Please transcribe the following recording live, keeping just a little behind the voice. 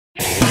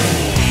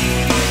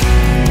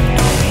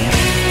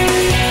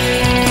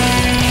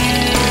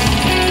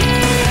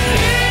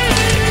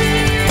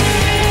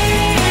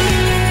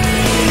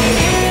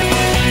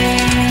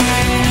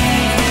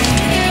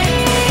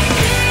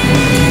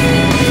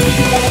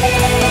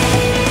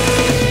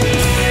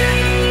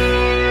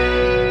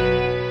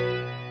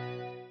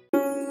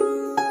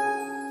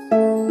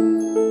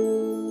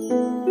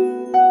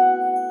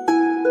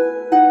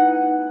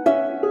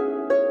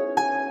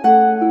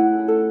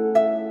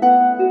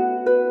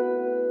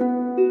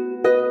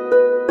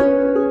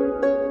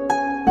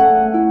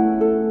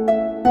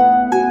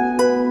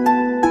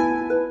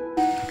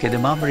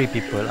Meri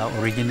people are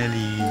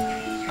originally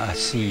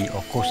sea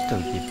or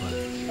coastal people,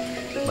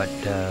 but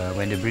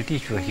when the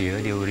British were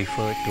here, they were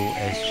referred to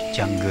as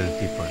jungle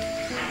people,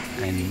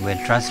 and when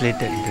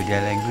translated into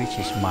their language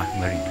is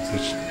Meri,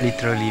 which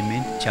literally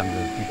means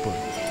jungle people.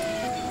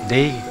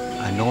 They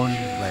are known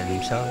by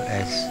themselves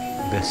as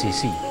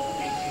Bersisi,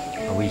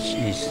 which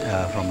is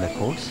from the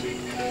coast,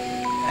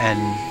 and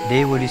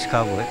they were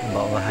discovered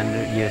about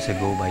 100 years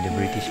ago by the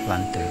British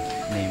planter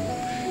named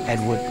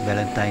Edward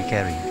Valentine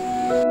Carey.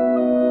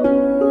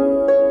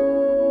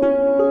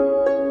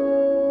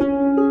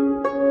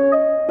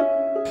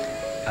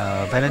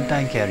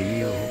 Valentine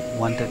Carey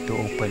wanted to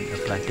open a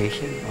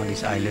plantation on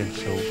this island,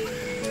 so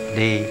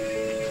they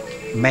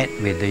met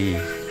with the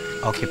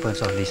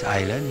occupants of this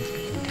island,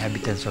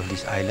 inhabitants of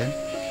this island,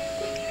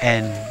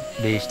 and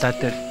they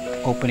started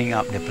opening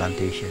up the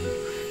plantation.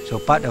 So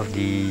part of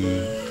the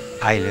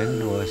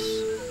island was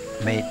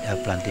made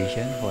a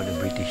plantation for the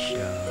British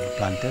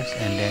planters,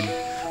 and then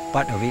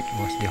part of it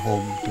was the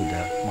home to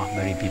the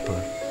Meri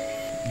people.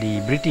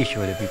 The British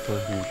were the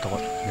people who taught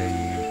the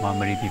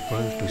Meri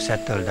people to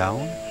settle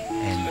down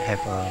and have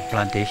a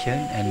plantation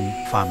and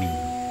farming.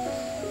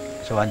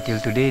 So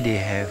until today they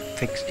have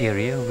fixed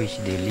area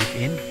which they live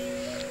in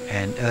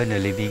and earn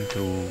a living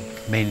through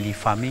mainly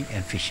farming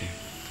and fishing.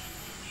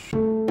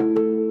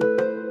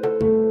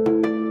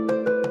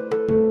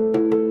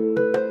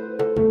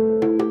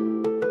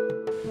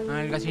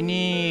 Dekat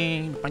sini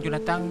Panjang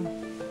datang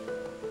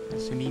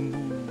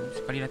seminggu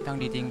sekali datang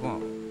dia tengok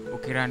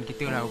ukiran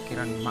kita lah,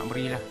 ukiran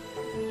Meri lah,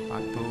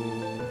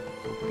 patung,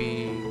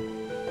 topeng,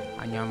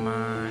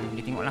 anyaman,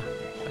 dia tengok lah.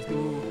 Lepas tu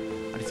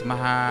ada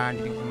sembahan,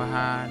 dia tengok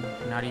sembahan,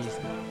 menari.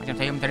 Macam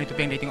saya menari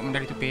topeng, dia tengok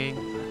menari topeng.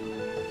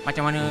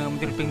 Macam mana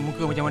menari topeng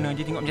muka macam mana,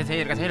 dia tengok macam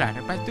saya dekat saya lah.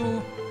 Lepas tu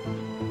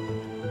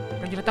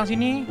dia datang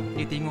sini,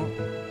 dia tengok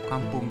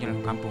kampung je lah,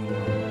 kampung je.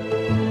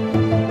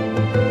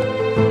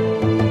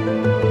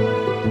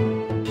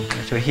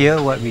 So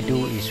here what we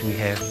do is we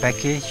have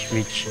package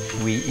which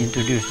we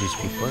introduce these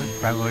people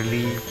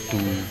primarily to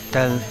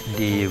tell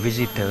the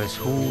visitors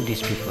who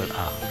these people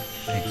are.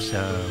 It's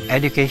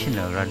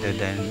educational rather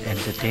than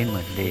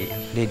entertainment.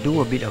 They do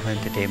a bit of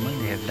entertainment,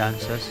 they have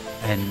dances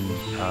and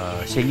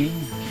singing,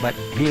 but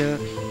here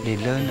they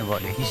learn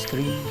about the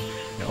history,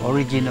 the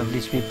origin of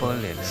these people,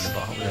 they learn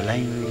about the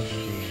language,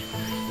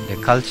 the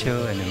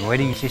culture, and the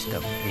wedding system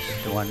is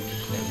the one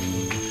that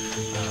we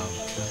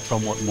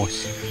promote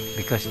most,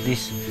 because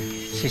this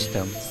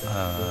system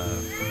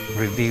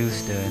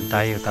reveals the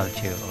entire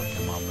culture of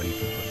the Meri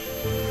people.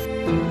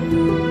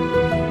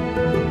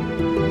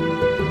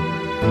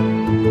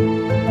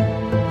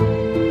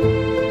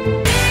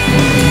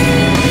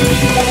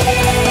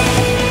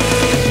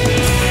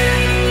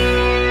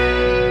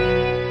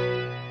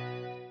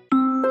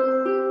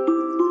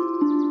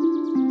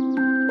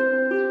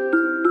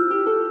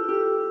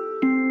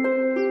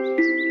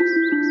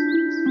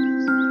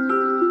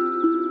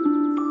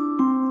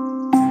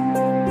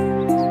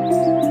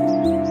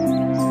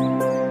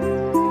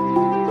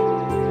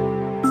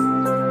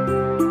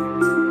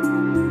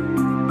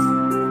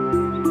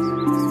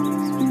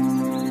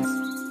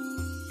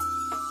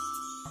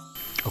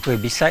 Okay,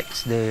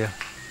 besides the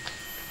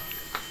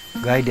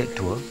guided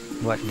tour,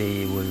 what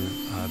they will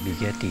be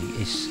getting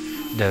is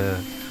the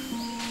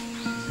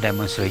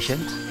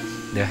demonstrations,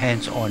 the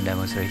hands-on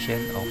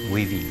demonstration of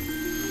weaving.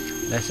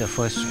 That's the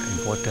first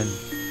important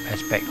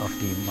aspect of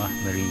the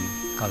Meri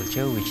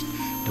culture, which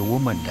the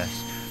woman does.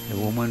 The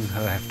women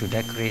have to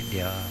decorate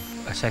their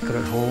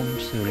sacred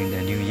homes during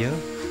the New Year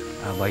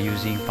by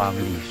using palm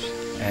leaves,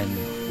 and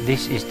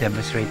this is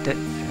demonstrated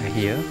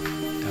here,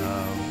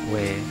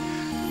 where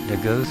the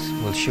girls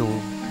will show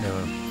the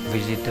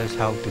visitors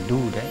how to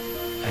do that,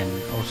 and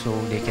also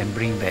they can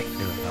bring back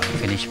the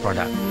finished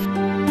product.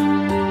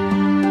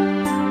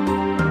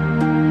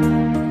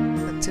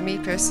 To me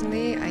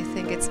personally, I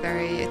think it's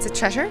a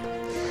treasure.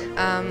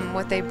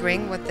 What they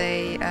bring, what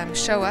they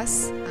show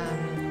us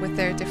with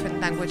their different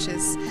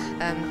languages,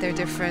 their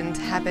different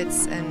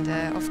habits, and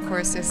of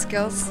course their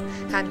skills,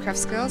 handcraft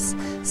skills.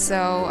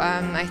 So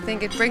I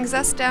think it brings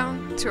us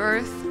down to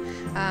earth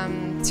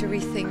to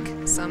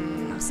rethink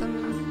some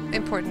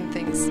important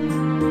things.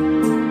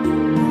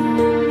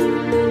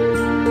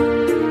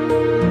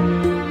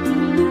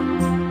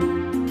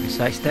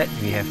 Besides that,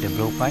 we have the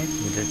blowpipe,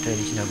 with the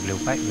traditional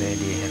blowpipe where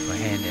they have a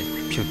hand at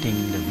shooting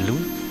the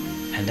balloon,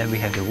 and then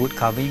we have the wood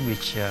carving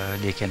which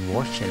they can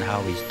watch and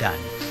how it's done.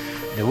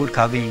 The wood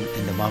carving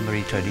in the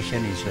Meri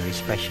tradition is very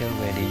special,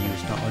 where they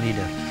use not only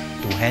the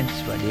two hands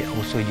but they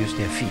also use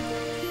their feet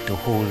to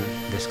hold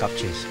the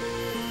sculptures.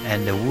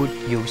 And the wood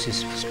used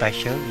is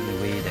special in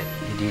the way that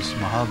it is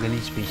mahogany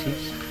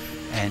species,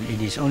 and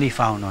it is only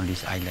found on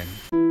this island.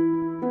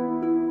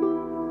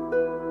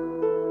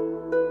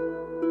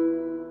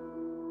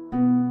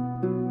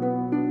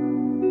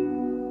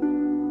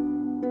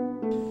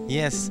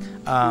 Yes,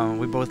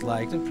 we both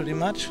liked it pretty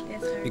much,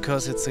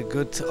 because it's a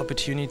good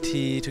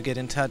opportunity to get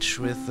in touch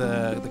with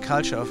the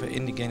culture of an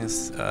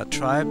indigenous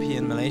tribe here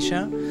in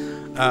Malaysia,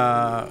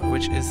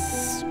 which is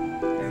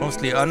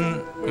mostly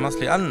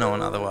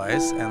unknown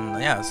otherwise,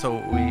 and yeah,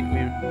 so we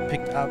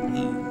picked up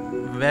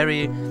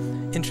very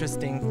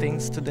interesting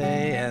things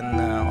today, and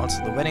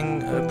also the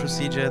wedding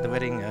procedure, the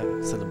wedding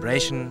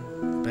celebration,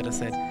 better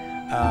said,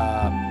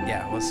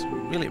 yeah, was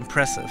really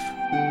impressive.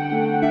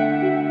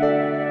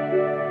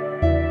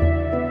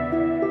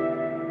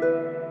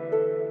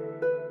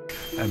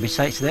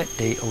 Besides that,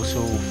 they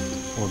also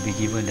will be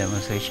given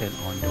demonstration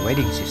on the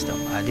wedding system.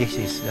 This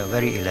is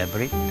very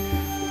elaborate,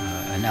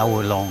 an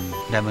hour-long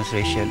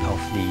demonstration of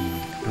the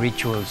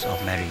rituals of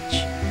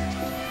marriage.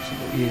 So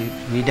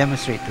we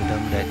demonstrate to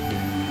them that the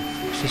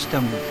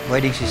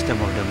wedding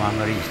system of the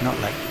Meri is not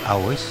like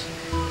ours,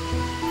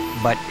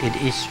 but it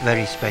is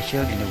very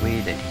special in a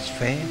way that it's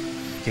fair.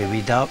 Okay,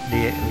 without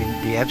the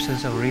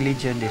absence of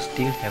religion, they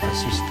still have a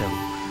system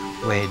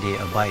where they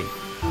abide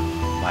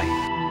by.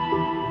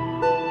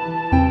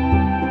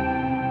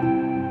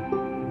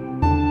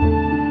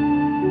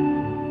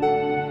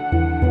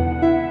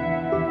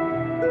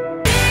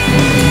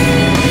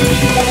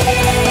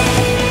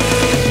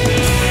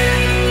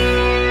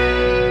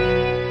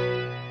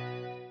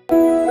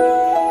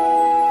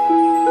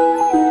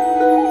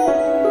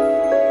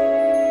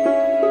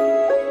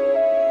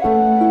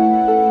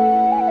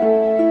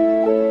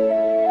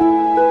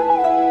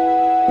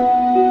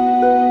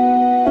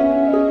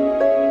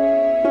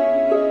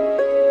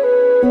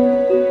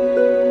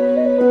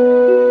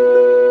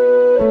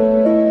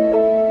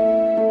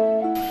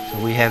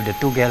 We have the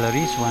two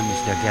galleries. One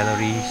is the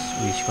galleries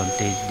which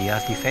contains the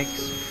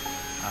artifacts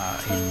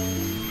in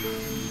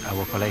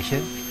our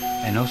collection,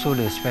 and also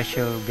the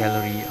special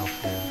gallery of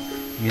the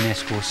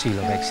UNESCO Seal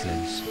of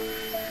Excellence.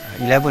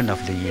 11 of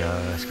the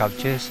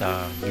sculptures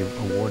are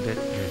awarded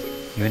the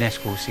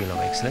UNESCO Seal of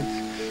Excellence.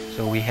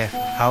 So we have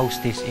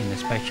housed this in a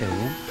special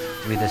room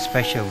with a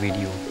special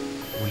video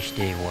which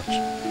they watch.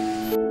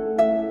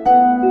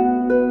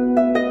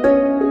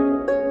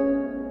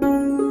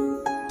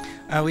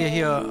 We are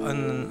here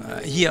in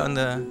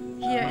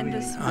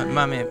this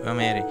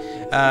Meri.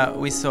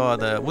 We saw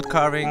the wood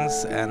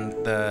carvings and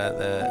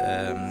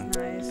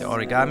the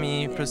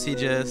origami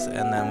procedures,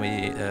 and then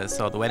we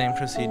saw the wedding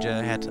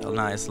procedure. Had a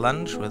nice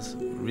lunch with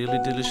really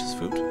delicious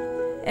food.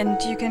 And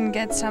you can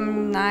get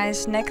some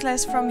nice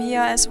necklace from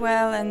here as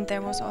well. And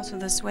there was also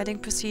this wedding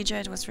procedure.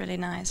 It was really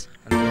nice.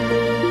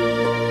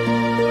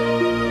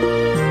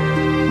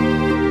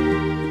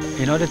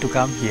 In order to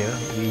come here,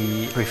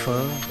 we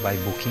prefer by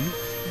booking.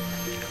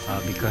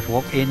 Because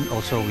walk-in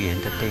also we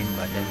entertain,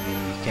 but then we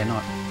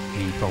cannot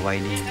be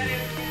providing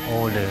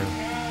all the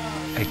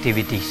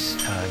activities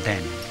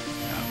then.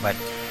 But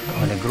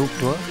on a group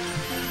tour,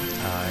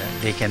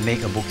 they can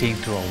make a booking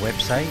through our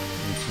website,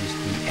 which is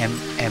the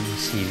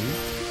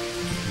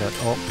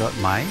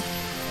mmcv.org.my.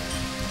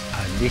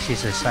 This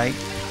is a site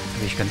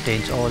which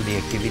contains all the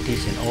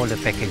activities and all the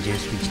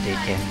packages which they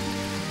can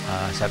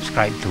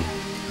subscribe to,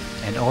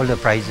 and all the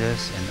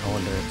prices and all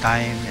the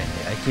time and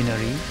the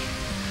itinerary.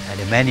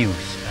 The menus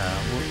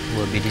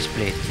will be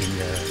displayed in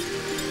the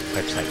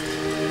website.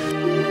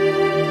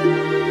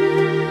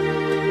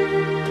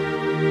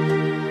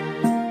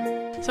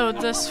 So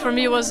this for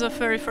me was the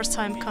very first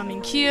time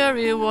coming here.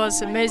 It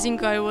was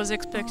amazing. I was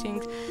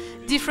expecting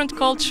different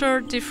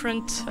culture,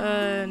 different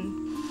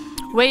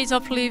ways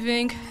of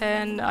living,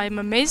 and I'm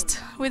amazed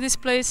with this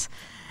place.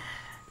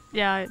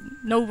 Yeah,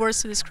 no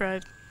words to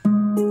describe.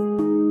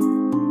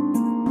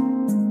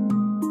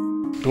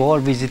 To all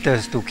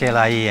visitors to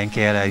KLIA and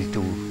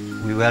KLIATV,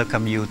 we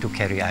welcome you to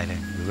Keri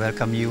Island. We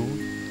welcome you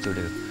to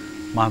the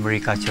Meri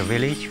Culture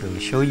Village. We will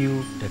show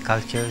you the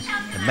cultures,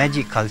 the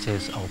magic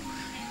cultures of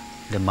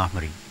the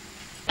Meri.